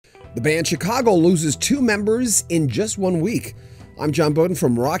The band Chicago loses 2 members in just 1 week. I'm Jeff Coffey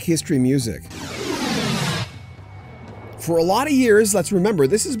from Rock History Music. For a lot of years, let's remember,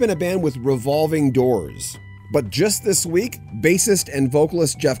 this has been a band with revolving doors. But just this week, bassist and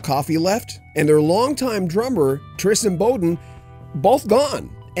vocalist Jeff Coffey left, and their longtime drummer, Tris Imboden, both gone.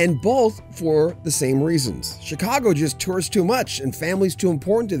 And both for the same reasons. Chicago just tours too much, and family's too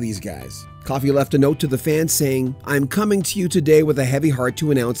important to these guys. Coffey left a note to the fans saying, "I'm coming to you today with a heavy heart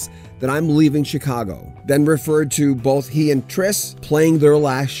to announce that I'm leaving Chicago." Then referred to both he and Tris playing their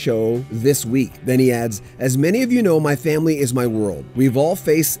last show this week. Then he adds, "As many of you know, my family is my world. We've all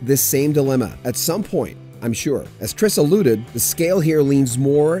faced this same dilemma at some point, I'm sure." As Tris alluded, the scale here leans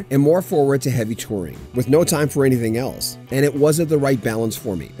more and more forward to heavy touring, with no time for anything else. And it wasn't the right balance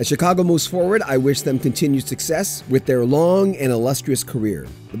for me. As Chicago moves forward, I wish them continued success with their long and illustrious career.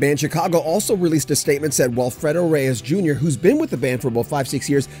 The band Chicago also released a statement that said Wilfredo Reyes Jr., who's been with the band for about 5-6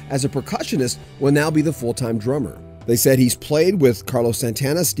 years as a percussionist, will now be the full-time drummer. They said he's played with Carlos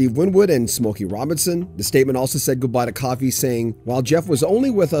Santana, Steve Winwood, and Smokey Robinson. The statement also said goodbye to Coffey, saying, "While Jeff was only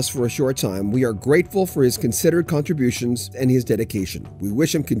with us for a short time, we are grateful for his considered contributions and his dedication. We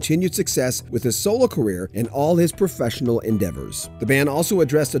wish him continued success with his solo career and all his professional endeavors." The band also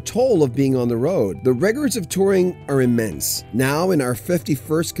addressed the toll of being on the road. "The rigors of touring are immense. Now, in our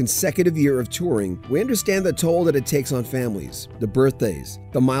 51st consecutive year of touring, we understand the toll that it takes on families, the birthdays,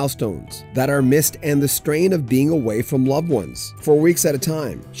 the milestones that are missed, and the strain of being away from loved ones for weeks at a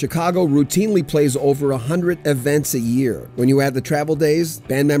time. Chicago routinely plays over 100 events a year. When you add the travel days,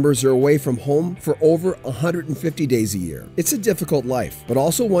 band members are away from home for over 150 days a year. It's a difficult life, but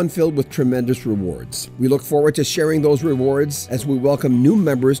also one filled with tremendous rewards. We look forward to sharing those rewards as we welcome new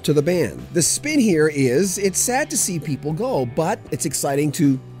members to the band." The spin here is, it's sad to see people go, but it's exciting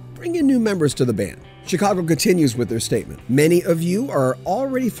to bring in new members to the band. Chicago continues with their statement. "Many of you are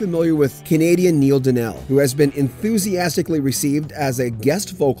already familiar with Canadian Neil Donnell, who has been enthusiastically received as a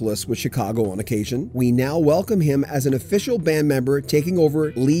guest vocalist with Chicago on occasion. We now welcome him as an official band member, taking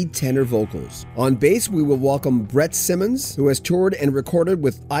over lead tenor vocals. On bass, we will welcome Brett Simmons, who has toured and recorded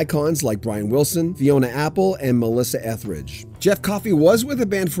with icons like Brian Wilson, Fiona Apple, and Melissa Etheridge. Jeff Coffey was with the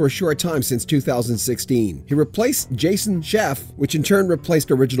band for a short time since 2016. He replaced Jason Scheff, which in turn replaced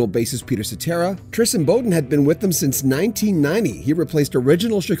original bassist Peter Cetera. Tris Imboden had been with them since 1990. He replaced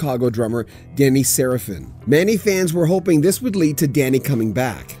original Chicago drummer Danny Serafin. Many fans were hoping this would lead to Danny coming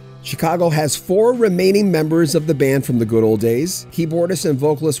back. Chicago has 4 remaining members of the band from the good old days: keyboardist and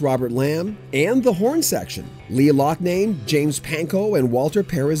vocalist Robert Lamb, and the horn section, Lee Loughnane, James Pankow, and Walter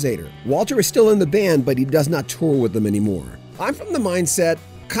Parazater. Walter is still in the band, but he does not tour with them anymore. I'm from the mindset,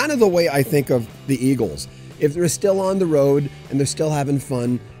 kind of the way I think of the Eagles. If they're still on the road and they're still having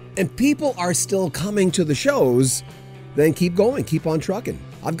fun and people are still coming to the shows, then keep going, keep on trucking.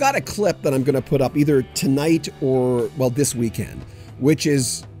 I've got a clip that I'm going to put up either tonight or, well, this weekend, which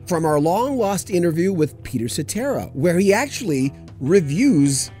is from our long-lost interview with Peter Cetera, where he actually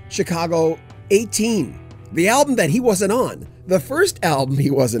reviews Chicago 18, the album that he wasn't on, the first album he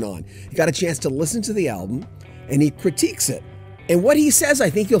wasn't on. You got a chance to listen to the album, and he critiques it. And what he says, I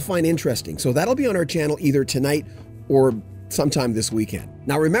think you'll find interesting. So that'll be on our channel either tonight or sometime this weekend.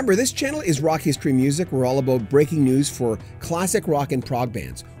 Now remember, this channel is Rock History Music. We're all about breaking news for classic rock and prog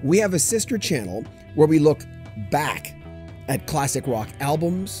bands. We have a sister channel where we look back at classic rock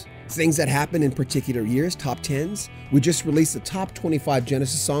albums, things that happened in particular years, top 10s. We just released the top 25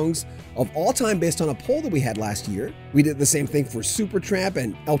 Genesis songs of all time based on a poll that we had last year. We did the same thing for Supertramp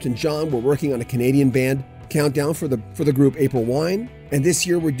and Elton John. We're working on a Canadian band countdown for the group April Wine. And this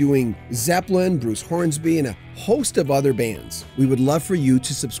year we're doing Zeppelin, Bruce Hornsby, and a host of other bands. We would love for you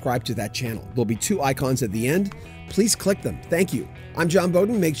to subscribe to that channel. There'll be 2 icons at the end. Please click them. Thank you. I'm Jeff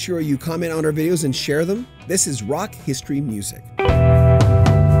Coffey. Make sure you comment on our videos and share them. This is Rock History Music.